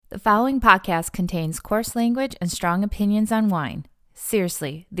following podcast contains coarse language and strong opinions on wine.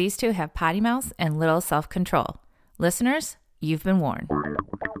 Seriously, these two have potty mouths and little self-control. Listeners, you've been warned.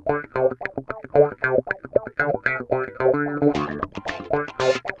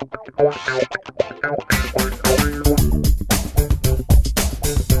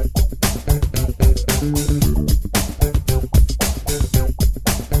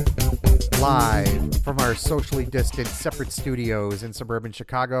 Live from our socially distant separate studios in suburban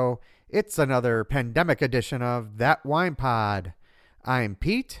Chicago, it's another pandemic edition of That Wine Pod. I'm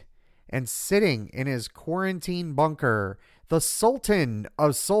Pete, and sitting in his quarantine bunker, the Sultan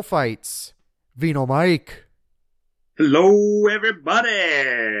of Sulfites, Vino Mike. Hello, everybody.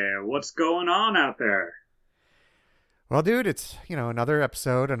 What's going on out there? Well, dude, it's, another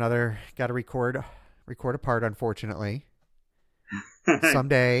episode, got to record a part, unfortunately.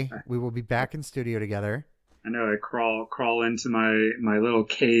 Someday we will be back in studio together. I know I crawl into my little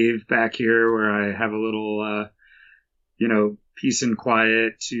cave back here where I have a little, peace and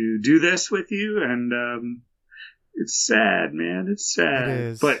quiet to do this with you. And, it's sad, man. It's sad. It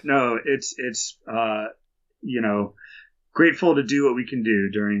is. But no, it's grateful to do what we can do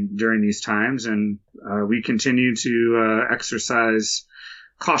during these times. And, we continue to, exercise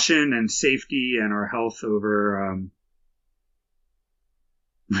caution and safety and our health over,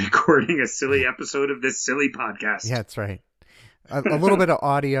 recording a silly episode of this silly podcast. Yeah, that's right. A little bit of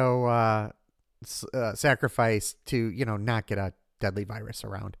audio sacrifice to, not get a deadly virus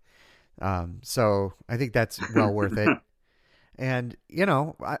around. So I think that's well worth it. And,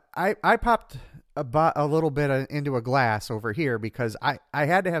 I popped a little bit into a glass over here because I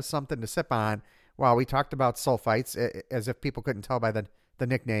had to have something to sip on while we talked about sulfites, as if people couldn't tell by the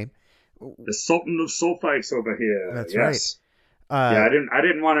nickname. The Sultan of Sulfites over here. That's yes. right. I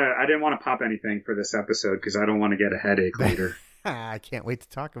didn't want to pop anything for this episode because I don't want to get a headache later. I can't wait to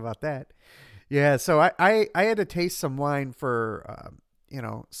talk about that. Yeah, so I had to taste some wine for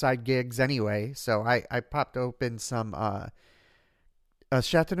side gigs anyway. So I popped open some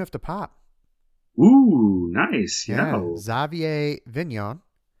Chateauneuf de Pape. Ooh, nice. Yeah, Yo. Xavier Vignon,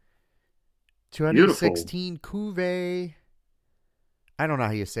 2016 Cuvée. I don't know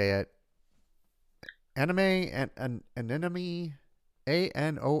how you say it. Anonyme and Anonyme.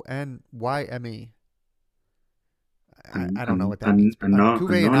 Anonyme. I don't know what that means.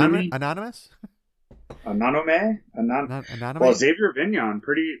 Cuvée Anonymous? Anonyme? Anonymous? Well, Xavier Vignon,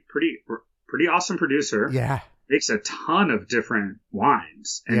 pretty awesome producer. Yeah. Makes a ton of different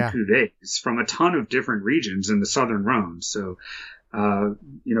wines and cuvées from a ton of different regions in the Southern Rhone. So,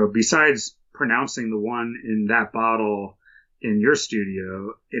 besides pronouncing the one in that bottle in your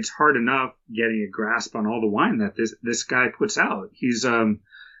studio, it's hard enough getting a grasp on all the wine that this guy puts out. He's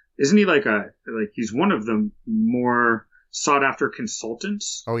isn't he he's one of the more sought after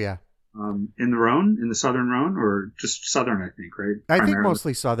consultants? Oh yeah. In the Rhone, in the Southern Rhone, or just Southern, I think, right? I think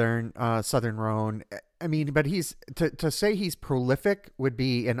mostly Southern Rhone. I mean, but he's to say he's prolific would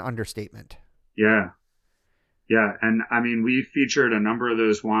be an understatement. Yeah. And I mean, we featured a number of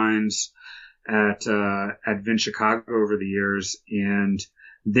those wines at Vin Chicago over the years, and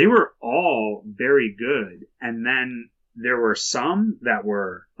they were all very good. And then there were some that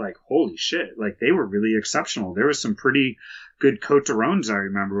were like, holy shit, like they were really exceptional. There was some pretty good Côtes du Rhônes I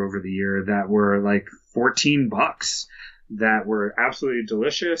remember over the year that were like $14 that were absolutely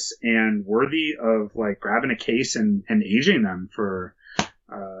delicious and worthy of like grabbing a case and aging them for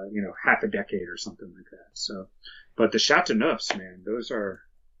half a decade or something like that. So, but the Chateauneufs, man, those are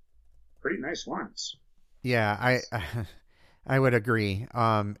pretty nice wines. Yeah, I would agree.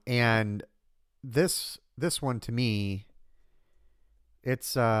 And this one to me,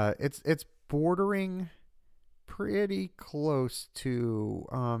 it's bordering pretty close to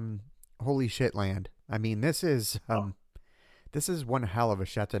holy shit land. I mean, this is one hell of a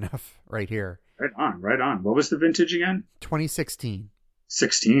Chateauneuf right here. Right on. What was the vintage again? 2016.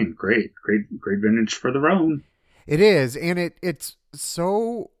 16. Great vintage for the Rhone. It is, and it's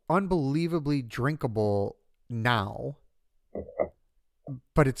so unbelievably drinkable now,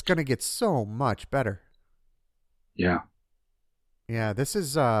 but it's going to get so much better. Yeah. This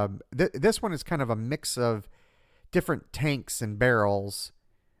is this one is kind of a mix of different tanks and barrels,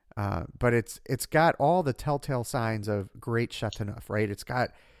 but it's got all the telltale signs of great Chateauneuf, right? It's got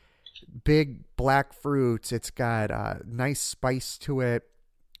big black fruits. It's got nice spice to it.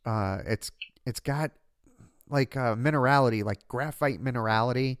 It's got like minerality, like graphite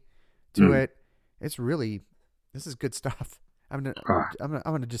minerality to it. It's really, this is good stuff. I'm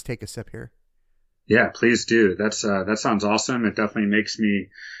gonna just take a sip here. Yeah, please do. That sounds awesome. It definitely makes me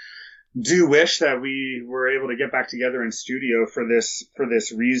do wish that we were able to get back together in studio for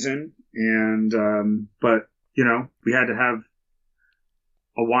this reason. And, but you know, we had to have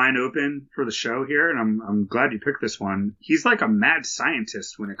a wine open for the show here, and I'm glad you picked this one. He's like a mad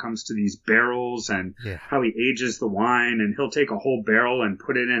scientist when it comes to these barrels and how he ages the wine, and he'll take a whole barrel and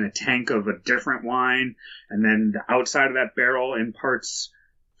put it in a tank of a different wine, and then the outside of that barrel imparts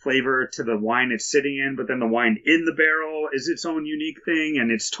flavor to the wine it's sitting in, but then the wine in the barrel is its own unique thing,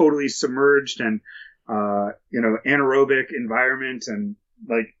 and it's totally submerged and you know, anaerobic environment, and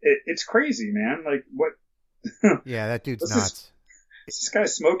like it's crazy, man. Like what? Yeah, that dude's nuts. This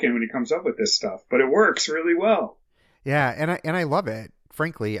guy's smoking when he comes up with this stuff, but it works really well. Yeah, and I love it,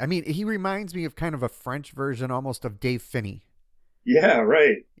 frankly. I mean, he reminds me of kind of a French version almost of Dave Finney. Yeah,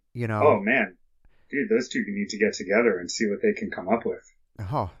 right. You know. Oh, man. Dude, those two need to get together and see what they can come up with.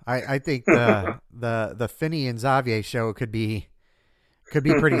 Oh, I think the Finney and Xavier show could be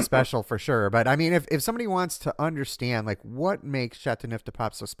pretty special for sure. But I mean, if somebody wants to understand like what makes Chateauneuf du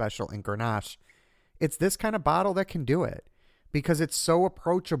Pape so special in Grenache, it's this kind of bottle that can do it. Because it's so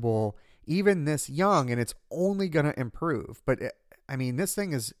approachable, even this young, and it's only going to improve. But, I mean, this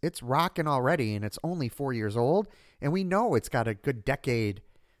thing it's rocking already, and it's only 4 years old. And we know it's got a good decade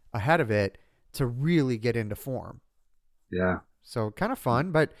ahead of it to really get into form. Yeah. So, kind of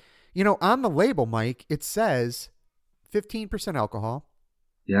fun. But, you know, on the label, Mike, it says 15% alcohol.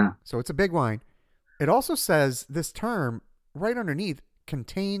 Yeah. So, it's a big wine. It also says this term right underneath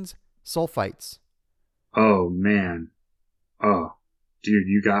contains sulfites. Oh, man. Oh, dude,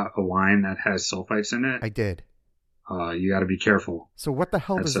 you got a wine that has sulfites in it? I did. You got to be careful. So what the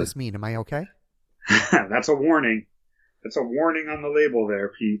hell does this mean? Am I okay? That's a warning. That's a warning on the label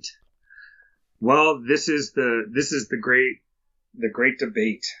there, Pete. Well, this is the great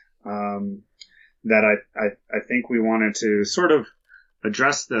debate that I think we wanted to sort of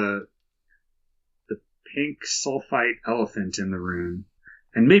address the pink sulfite elephant in the room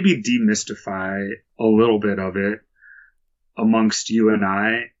and maybe demystify a little bit of it amongst you and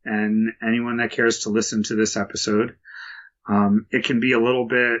I and anyone that cares to listen to this episode. It can be a little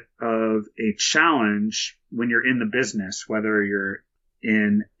bit of a challenge when you're in the business, whether you're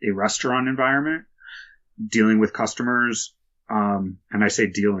in a restaurant environment, dealing with customers, and I say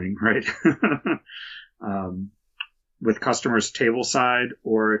dealing, right? With customers table side,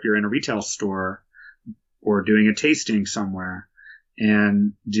 or if you're in a retail store or doing a tasting somewhere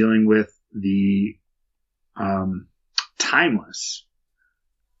and dealing with the timeless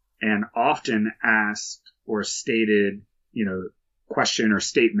and often asked or stated, you know, question or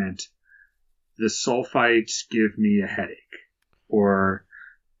statement, the sulfites give me a headache, or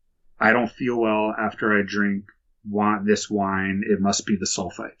I don't feel well after I drink this wine. It must be the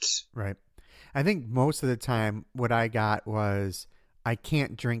sulfites. Right. I think most of the time what I got was I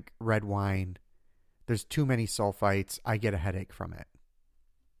can't drink red wine. There's too many sulfites. I get a headache from it.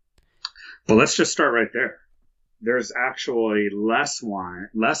 Well, let's just start right there. There's actually less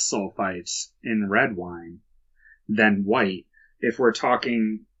sulfites in red wine than white, if we're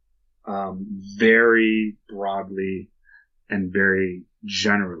talking very broadly and very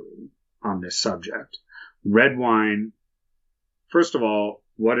generally on this subject. Red wine, first of all,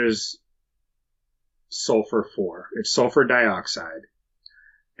 what is sulfur for? It's sulfur dioxide,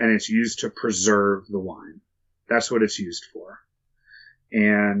 and it's used to preserve the wine. That's what it's used for.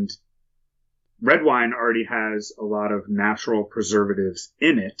 And red wine already has a lot of natural preservatives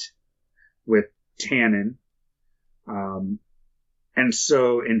in it with tannin. And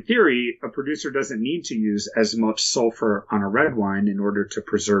so in theory, a producer doesn't need to use as much sulfur on a red wine in order to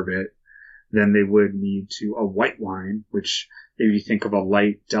preserve it than they would need to a white wine, which if you think of a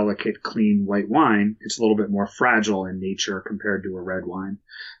light, delicate, clean white wine, it's a little bit more fragile in nature compared to a red wine.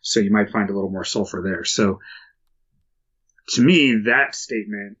 So you might find a little more sulfur there. So to me, that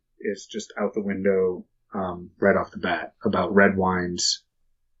statement is just out the window right off the bat about red wines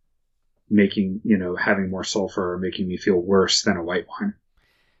making, having more sulfur or making me feel worse than a white wine.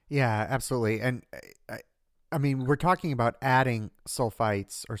 Yeah, absolutely. And I mean, we're talking about adding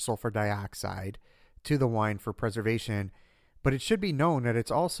sulfites or sulfur dioxide to the wine for preservation, but it should be known that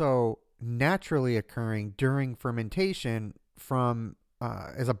it's also naturally occurring during fermentation from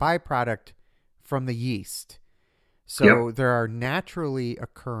as a byproduct from the yeast. So There are naturally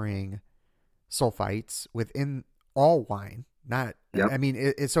occurring sulfites within all wine. I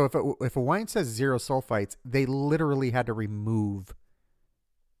mean, so if a wine says 0 sulfites, they literally had to remove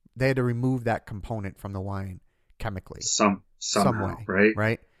that component from the wine chemically. Somehow, way,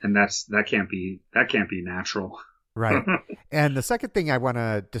 right? And that can't be natural. Right. And the second thing I want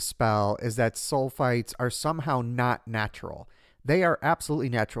to dispel is that sulfites are somehow not natural. They are absolutely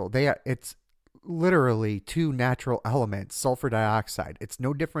natural. It's literally two natural elements, sulfur dioxide. It's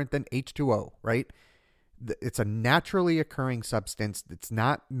no different than H2O, right? It's a naturally occurring substance. It's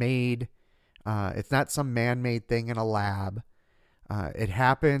not made, it's not some man-made thing in a lab. It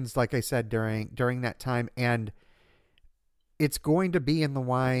happens, like I said, during that time, and it's going to be in the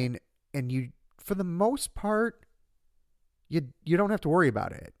wine, and you, for the most part, you don't have to worry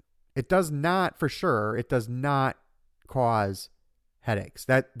about it. It does not, for sure, it does not cause headaches.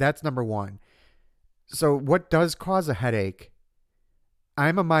 That's number one. So what does cause a headache?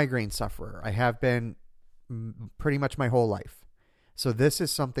 I'm a migraine sufferer. I have been pretty much my whole life. So this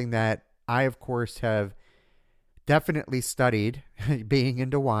is something that I, of course, have definitely studied, being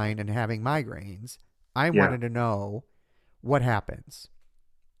into wine and having migraines. I wanted to know what happens.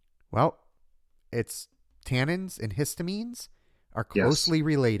 Well, it's tannins and histamines are closely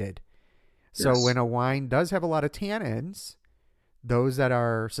related. So when a wine does have a lot of tannins, those that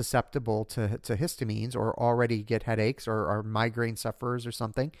are susceptible to histamines or already get headaches or are migraine sufferers or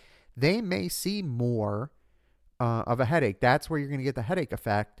something, they may see more of a headache. That's where you're going to get the headache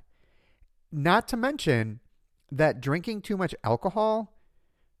effect. Not to mention that drinking too much alcohol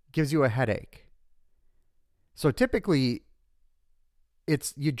gives you a headache. So typically,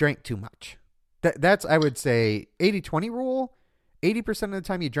 it's you drank too much. That's, I would say, 80-20 rule. 80% of the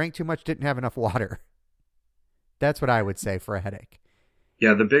time you drank too much, didn't have enough water. That's what I would say for a headache.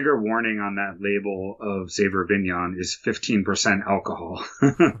 Yeah, the bigger warning on that label of Xavier Vignon is 15% alcohol.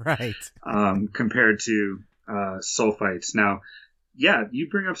 Right. Compared to sulfites. Now, yeah, you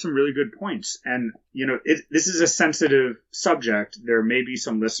bring up some really good points. And, this is a sensitive subject. There may be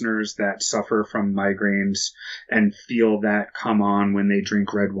some listeners that suffer from migraines and feel that come on when they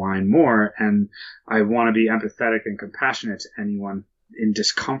drink red wine more. And I want to be empathetic and compassionate to anyone in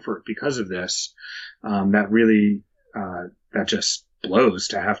discomfort because of this. That really, that just blows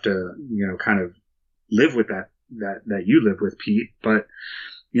to have to, kind of live with that you live with, Pete. But,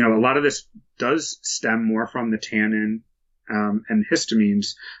 a lot of this does stem more from the tannin, and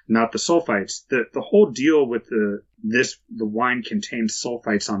histamines, not the sulfites. The whole deal with the wine contains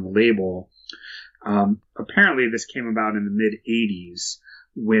sulfites on the label. Apparently this came about in the mid 80s,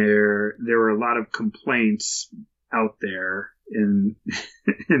 where there were a lot of complaints out there in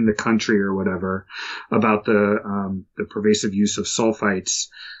in the country or whatever about the pervasive use of sulfites,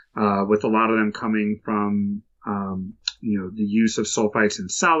 with a lot of them coming from the use of sulfites in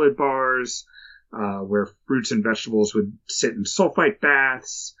salad bars, where fruits and vegetables would sit in sulfite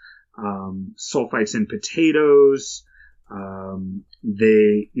baths, sulfites in potatoes.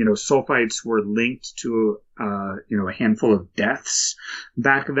 Sulfites were linked to a handful of deaths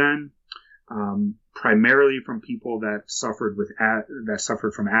back then. Primarily from people that suffered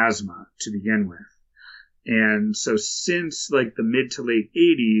from asthma to begin with. And so since like the mid to late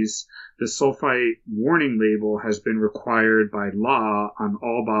 80s, the sulfite warning label has been required by law on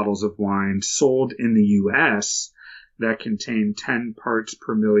all bottles of wine sold in the U.S. that contain 10 parts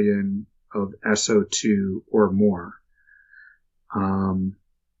per million of SO2 or more.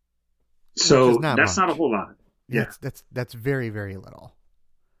 So that's not a whole lot. Yeah, that's very, very little.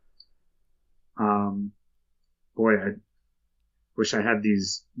 Boy, I wish I had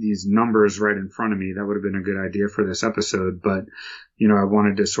these numbers right in front of me. That would have been a good idea for this episode. But, I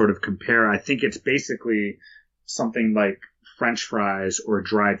wanted to sort of compare. I think it's basically something like French fries or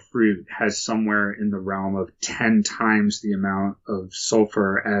dried fruit has somewhere in the realm of 10 times the amount of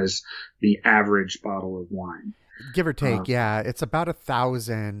sulfur as the average bottle of wine. Give or take, yeah. It's about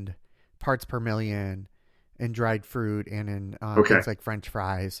 1,000 parts per million in dried fruit and in things like French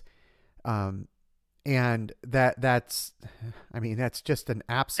fries. And that's just an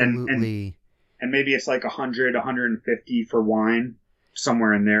absolutely. And maybe it's like 100, 150 for wine,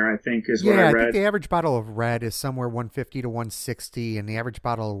 somewhere in there, I think is what I read. I think the average bottle of red is somewhere 150 to 160, and the average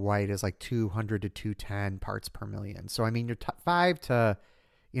bottle of white is like 200 to 210 parts per million. So, you're 5 to,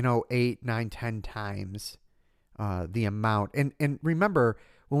 8, 9, 10 times the amount. And remember,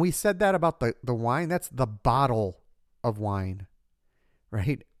 when we said that about the wine, that's the bottle of wine,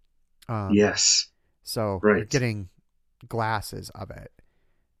 right? Yes. So you're getting glasses of it.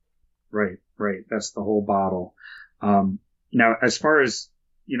 Right. That's the whole bottle. Now, as far as,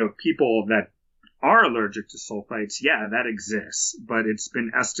 people that are allergic to sulfites, yeah, that exists, but it's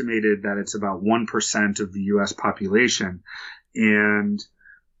been estimated that it's about 1% of the U.S. population. And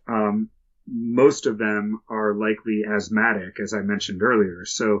most of them are likely asthmatic, as I mentioned earlier.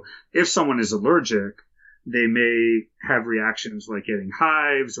 So if someone is allergic, they may have reactions like getting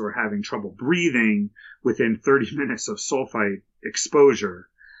hives or having trouble breathing within 30 minutes of sulfite exposure,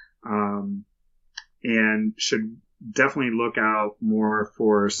 and should definitely look out more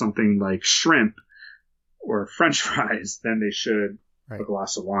for something like shrimp or French fries than they should a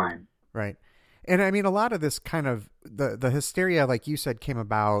glass of wine. Right. And I mean, a lot of this kind of the hysteria, like you said, came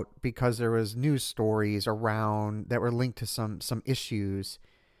about because there was news stories around that were linked to some issues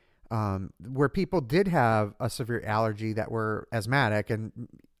where people did have a severe allergy that were asthmatic, and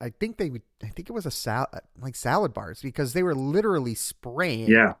I think it was salad bars, because they were literally spraying.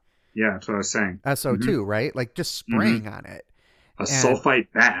 Yeah, that's what I was saying. SO2, right? Like just spraying on it. A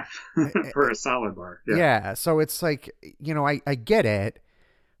sulfite bath for a salad bar. Yeah. So it's like, I get it.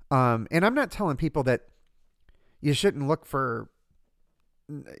 And I'm not telling people that you shouldn't look for,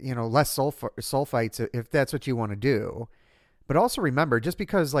 less sulfites if that's what you want to do. But also remember, just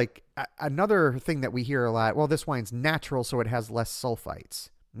because like another thing that we hear a lot, well, this wine's natural, so it has less sulfites.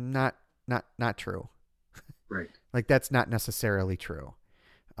 Not true. Right. Like that's not necessarily true.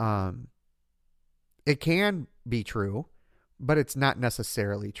 It can be true, but it's not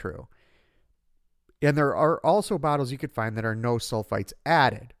necessarily true. And there are also bottles you could find that are no sulfites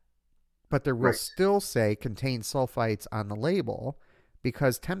added, but there will still say contain sulfites on the label,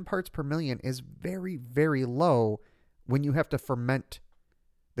 because 10 parts per million is very, very low when you have to ferment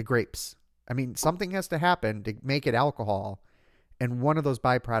the grapes. I mean, something has to happen to make it alcohol, and one of those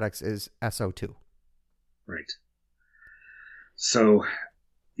byproducts is SO2. Right. So,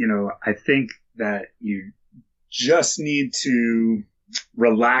 I think that you just need to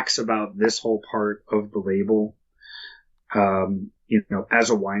relax about this whole part of the label. As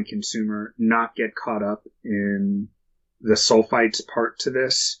a wine consumer, not get caught up in the sulfites part to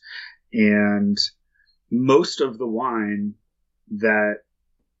this. And most of the wine that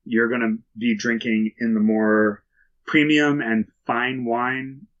you're going to be drinking in the more premium and fine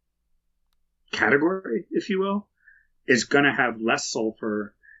wine category, if you will, is going to have less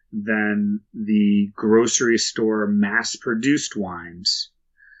sulfur than the grocery store mass-produced wines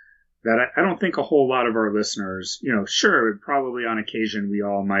that I don't think a whole lot of our listeners, sure, probably on occasion we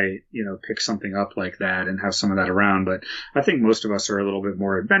all might, pick something up like that and have some of that around. But I think most of us are a little bit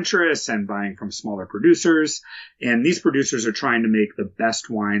more adventurous and buying from smaller producers. And these producers are trying to make the best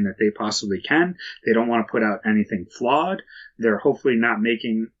wine that they possibly can. They don't want to put out anything flawed. They're hopefully not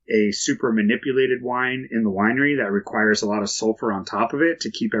making a super manipulated wine in the winery that requires a lot of sulfur on top of it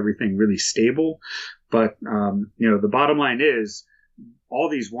to keep everything really stable. But, the bottom line is, all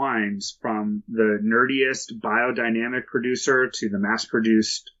these wines, from the nerdiest biodynamic producer to the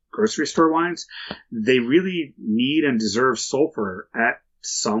mass-produced grocery store wines, they really need and deserve sulfur at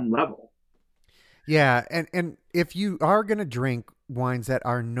some level. Yeah, and if you are going to drink wines that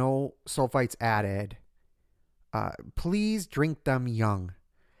are no sulfites added, please drink them young,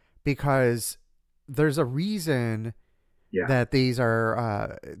 because there's a reason that these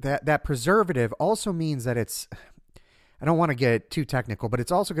are that preservative also means that it's, I don't want to get too technical, but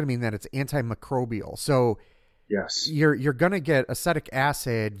it's also going to mean that it's antimicrobial. So yes, you're going to get acetic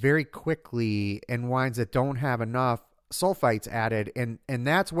acid very quickly in wines that don't have enough sulfites added, and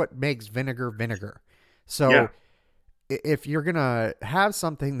that's what makes vinegar. So if you're going to have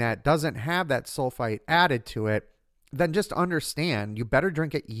something that doesn't have that sulfite added to it, then just understand you better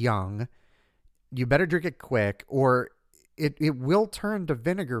drink it young, you better drink it quick, or it will turn to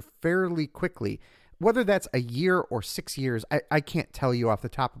vinegar fairly quickly. Whether that's a year or 6 years, I can't tell you off the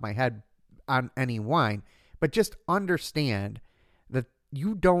top of my head on any wine, but just understand that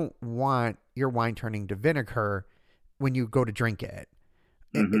you don't want your wine turning to vinegar when you go to drink it.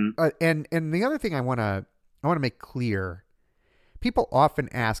 Mm-hmm. And the other thing I want to make clear, people often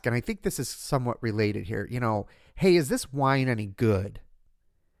ask, and I think this is somewhat related here, hey, is this wine any good?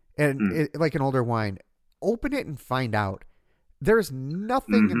 And like an older wine, open it and find out. There's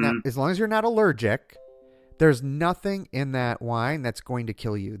nothing in that, as long as you're not allergic, there's nothing in that wine that's going to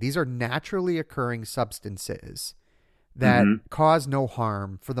kill you. These are naturally occurring substances that cause no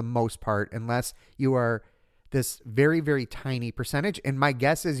harm for the most part, unless you are this very, very tiny percentage. And my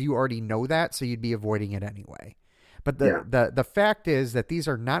guess is you already know that, so you'd be avoiding it anyway. But the fact is that these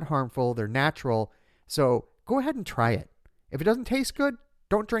are not harmful. They're natural. So go ahead and try it. If it doesn't taste good,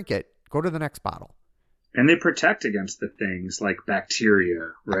 don't drink it. Go to the next bottle. And they protect against the things like bacteria,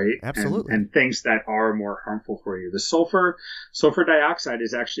 right? Absolutely. And things that are more harmful for you. The sulfur dioxide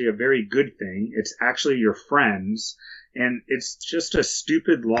is actually a very good thing. It's actually your friends. And it's just a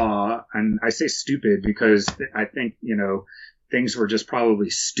stupid law. And I say stupid because I think, things were just probably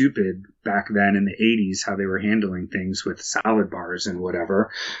stupid back then in the 80s, how they were handling things with salad bars and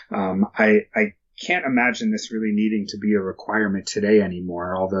whatever. I can't imagine this really needing to be a requirement today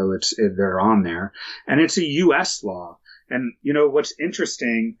anymore, although they're on there. And it's a U.S. law. And, what's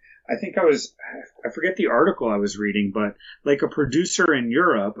interesting, I think I forget the article I was reading, but like a producer in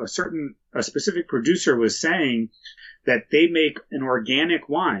Europe, a specific producer was saying that they make an organic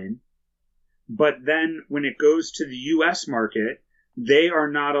wine, but then when it goes to the U.S. market, they are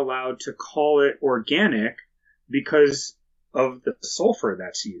not allowed to call it organic because of the sulfur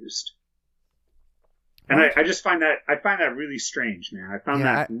that's used. And I just find that really strange, man. I found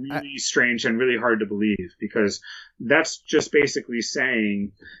that really strange and really hard to believe, because that's just basically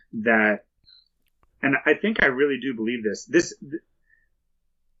saying that, and I think I really do believe this.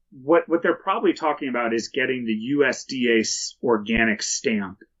 What they're probably talking about is getting the USDA organic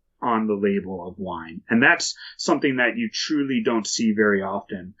stamp on the label of wine. And that's something that you truly don't see very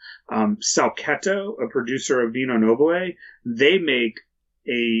often. Salcetto, a producer of Vino Nobile, they make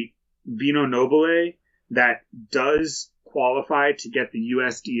a Vino Nobile that does qualify to get the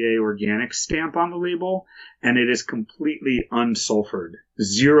USDA organic stamp on the label, and it is completely unsulfured,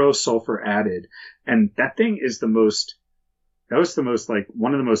 0 sulfur added. And that thing is like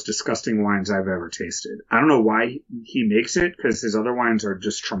one of the most disgusting wines I've ever tasted. I don't know why he makes it, because his other wines are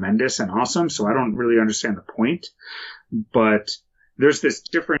just tremendous and awesome, so I don't really understand the point. But there's this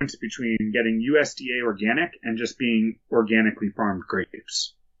difference between getting USDA organic and just being organically farmed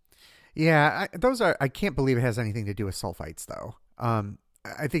grapes. Yeah, I can't believe it has anything to do with sulfites, though.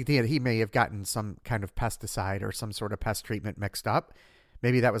 I think he may have gotten some kind of pesticide or some sort of pest treatment mixed up.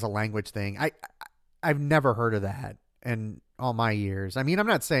 Maybe that was a language thing. I've never heard of that in all my years. I mean, I'm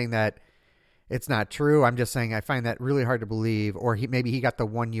not saying that it's not true. I'm just saying I find that really hard to believe. Or maybe he got the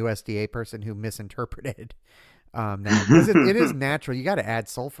one USDA person who misinterpreted. Now, because it is natural. You got to add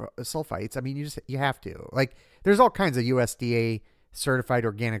sulfites. I mean, you have to. Like, there's all kinds of USDA certified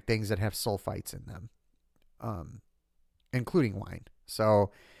organic things that have sulfites in them, including wine.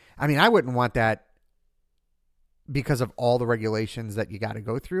 So, I mean, I wouldn't want that because of all the regulations that you got to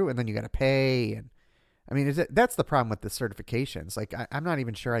go through, and then you got to pay. And I mean, that's the problem with the certifications. Like, I'm not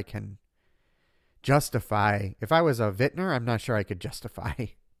even sure I can justify, if I was a vintner, I'm not sure I could justify,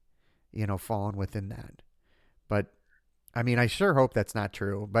 falling within that. But I mean, I sure hope that's not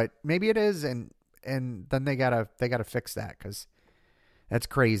true, but maybe it is. And then they gotta fix that, because that's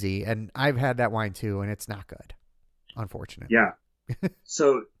crazy. And I've had that wine too, and it's not good, unfortunately. Yeah.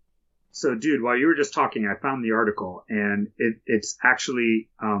 So dude, while you were just talking, I found the article, and it's actually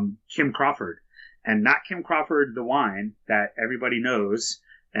Kim Crawford, and not Kim Crawford, the wine that everybody knows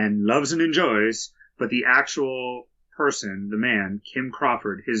and loves and enjoys, but the actual person, the man, Kim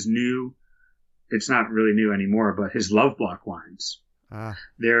Crawford, it's not really new anymore, but his Love Block wines.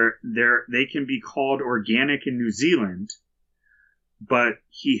 They can be called organic in New Zealand, but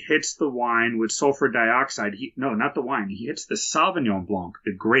he hits the wine with sulfur dioxide. Not the wine. He hits the Sauvignon Blanc,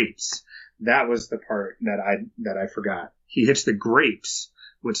 the grapes. That was the part that I forgot. He hits the grapes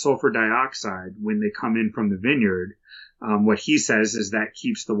with sulfur dioxide when they come in from the vineyard. What he says is that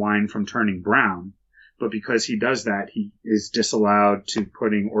keeps the wine from turning brown. But because he does that, he is disallowed to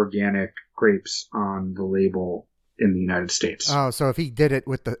putting organic grapes on the label in the United States. Oh, so if he did it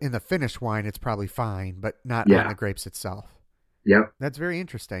in the finished wine, it's probably fine, but not on the grapes itself. Yep. That's very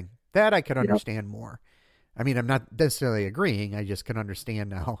interesting. That I could understand more. I mean, I'm not necessarily agreeing. I just can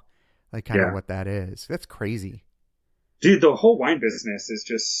understand now, like, kind of what that is. That's crazy. Dude, the whole wine business is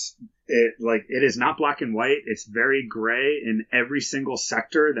just, it is not black and white. It's very gray in every single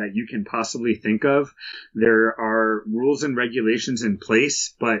sector that you can possibly think of. There are rules and regulations in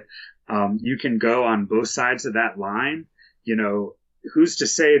place, but you can go on both sides of that line. Who's to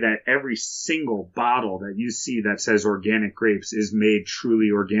say that every single bottle that you see that says organic grapes is made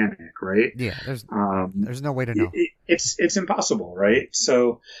truly organic, right? Yeah, there's no way to know. It's impossible, right?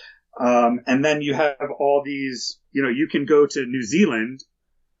 So, and then you have all these, you can go to New Zealand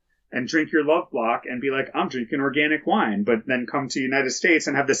and drink your Love Block and be like, I'm drinking organic wine, but then come to the United States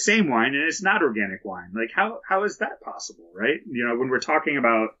and have the same wine and it's not organic wine. Like, how is that possible, right? When we're talking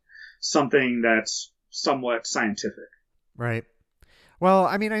about something that's somewhat scientific. Right. Well,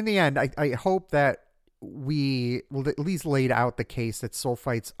 I mean, in the end, I hope that we will at least laid out the case that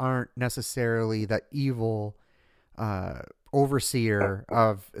sulfites aren't necessarily the evil overseer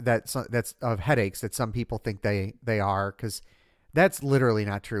of headaches that some people think they are, because that's literally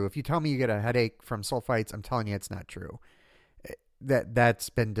not true. If you tell me you get a headache from sulfites, I'm telling you it's not true. That's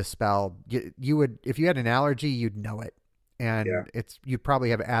been dispelled. You would, if you had an allergy, you'd know it, and you'd probably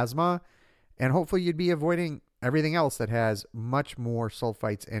have asthma, and hopefully you'd be avoiding everything else that has much more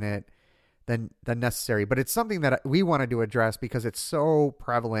sulfites in it than necessary. But it's something that we wanted to address because it's so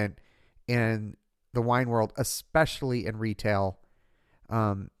prevalent in the wine world, especially in retail.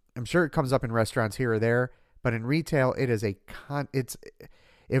 I'm sure it comes up in restaurants here or there, but in retail, it is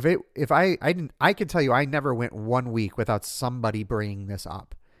I can tell you, I never went 1 week without somebody bringing this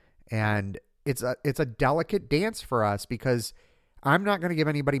up. And it's a delicate dance for us because I'm not going to give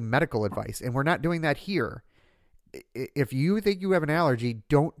anybody medical advice, and we're not doing that here. If you think you have an allergy,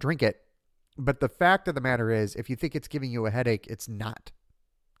 don't drink it. But the fact of the matter is, if you think it's giving you a headache, it's not.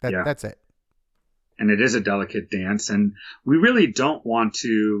 That's it. And it is a delicate dance, and we really don't want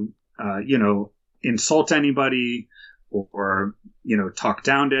to, insult anybody or talk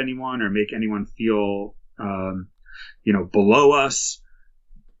down to anyone or make anyone feel, below us.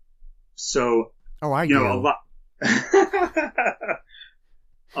 So, I do. A lot.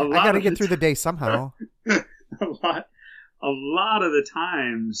 I got to get through the day somehow. A lot of the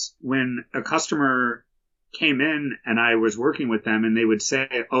times when a customer came in and I was working with them and they would say,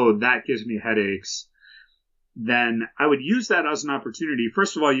 "Oh, that gives me headaches," then I would use that as an opportunity.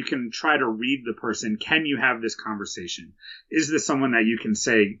 First of all, you can try to read the person. Can you have this conversation? Is this someone that you can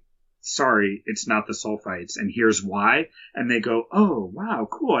say, "Sorry, it's not the sulfites, and here's why"? And they go, "Oh, wow,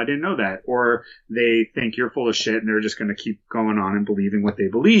 cool. I didn't know that." Or they think you're full of shit and they're just going to keep going on and believing what they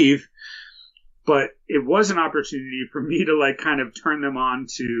believe. But it was an opportunity for me to kind of turn them on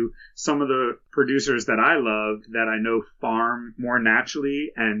to some of the producers that I love, that I know farm more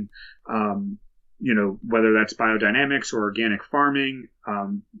naturally, and, whether that's biodynamics or organic farming,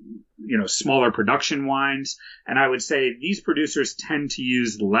 smaller production wines. And I would say these producers tend to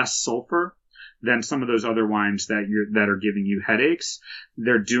use less sulfur than some of those other wines that are giving you headaches.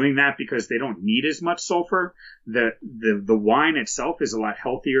 They're doing that because they don't need as much sulfur. The wine itself is a lot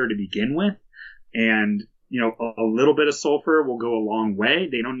healthier to begin with. And, a little bit of sulfur will go a long way.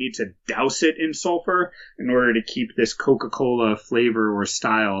 They don't need to douse it in sulfur in order to keep this Coca-Cola flavor or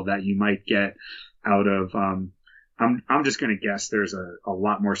style that you might get out of, I'm just going to guess there's a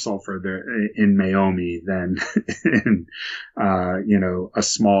lot more sulfur there in Meiomi than in, a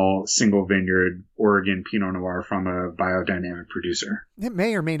small single vineyard Oregon Pinot Noir from a biodynamic producer. It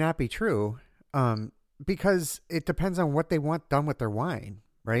may or may not be true, because it depends on what they want done with their wine.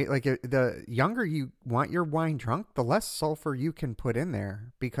 Right? Like the younger you want your wine drunk, the less sulfur you can put in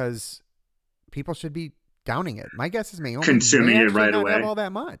there, because people should be downing it. My guess is Meiomi consuming it right away. Have all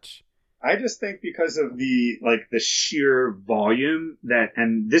that much. I just think because of the sheer volume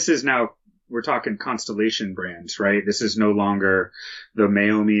and this is now, we're talking Constellation brands, right? This is no longer the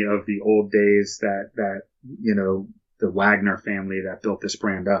Meiomi of the old days that the Wagner family that built this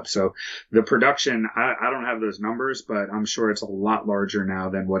brand up. So the production, I don't have those numbers, but I'm sure it's a lot larger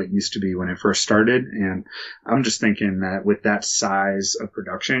now than what it used to be when it first started. And I'm just thinking that with that size of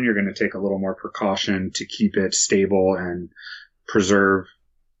production, you're going to take a little more precaution to keep it stable and preserve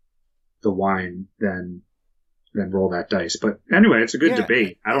the wine than roll that dice. But anyway, it's a good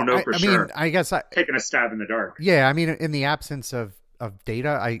debate. I don't know for sure. I guess taking a stab in the dark. Yeah. I mean, in the absence of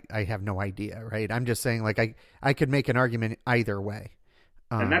data, I have no idea, right? I'm just saying, I could make an argument either way.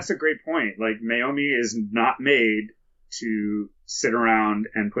 And that's a great point. Meiomi is not made to sit around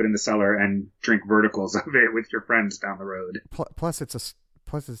and put in the cellar and drink verticals of it with your friends down the road. Plus it's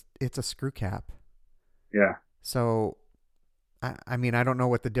a screw cap. Yeah. So, I mean, I don't know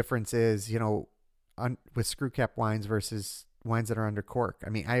what the difference is, with screw cap wines versus wines that are under cork.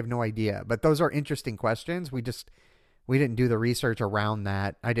 I mean, I have no idea, but those are interesting questions. We didn't do the research around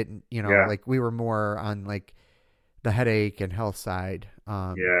that. I didn't, we were more on the headache and health side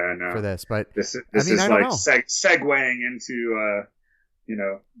for this. But this is segueing into,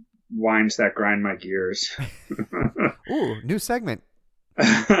 wines that grind my gears. Ooh, new segment.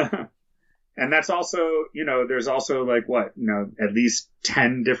 And that's also, there's also at least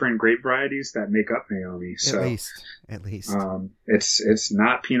 10 different grape varieties that make up Meiomi. So at least. It's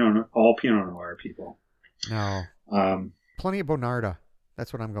not all Pinot Noir, people. No. Plenty of Bonarda.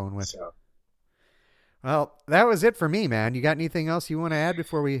 That's what I'm going with. So. Well, that was it for me, man. You got anything else you want to add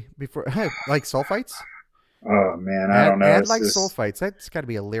before like sulfites? Oh man, I don't know. Add sulfites. That's got to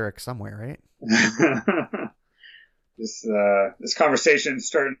be a lyric somewhere, right? This conversation's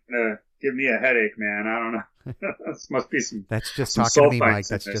starting to give me a headache, man. I don't know. This must be some. That's just talking to me, Mike.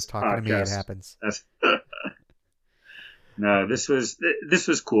 That's just talking to me. It happens. No, this was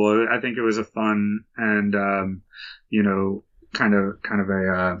cool. I think it was a fun and kind of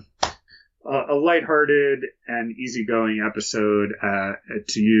a lighthearted and easygoing episode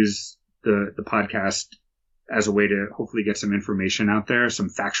to use the podcast as a way to hopefully get some information out there, some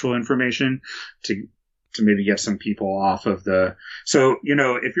factual information to maybe get some people off of so,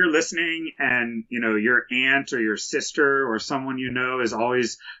 if you're listening and, your aunt or your sister or someone is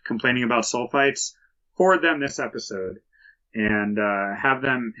always complaining about sulfites, forward them this episode and have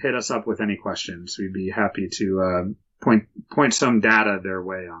them hit us up with any questions. We'd be happy to point point some data their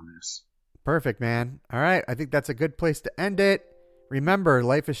way on this. Perfect, man. All right. I think that's a good place to end it. Remember,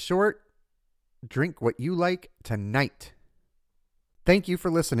 life is short. Drink what you like tonight. Thank you for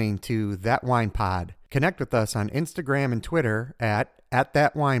listening to That Wine Pod. Connect with us on Instagram and Twitter at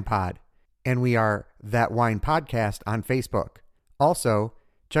That Wine Pod. And we are That Wine Podcast on Facebook. Also,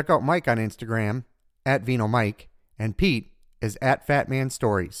 check out Mike on Instagram at Vino Mike, and Pete is at Fatman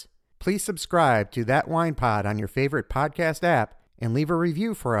Stories. Please subscribe to That Wine Pod on your favorite podcast app and leave a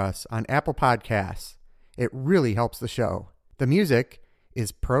review for us on Apple Podcasts. It really helps the show. The music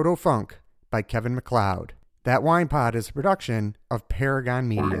is Proto Funk by Kevin MacLeod. That Wine Pod is a production of Paragon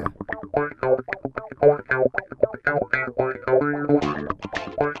Media.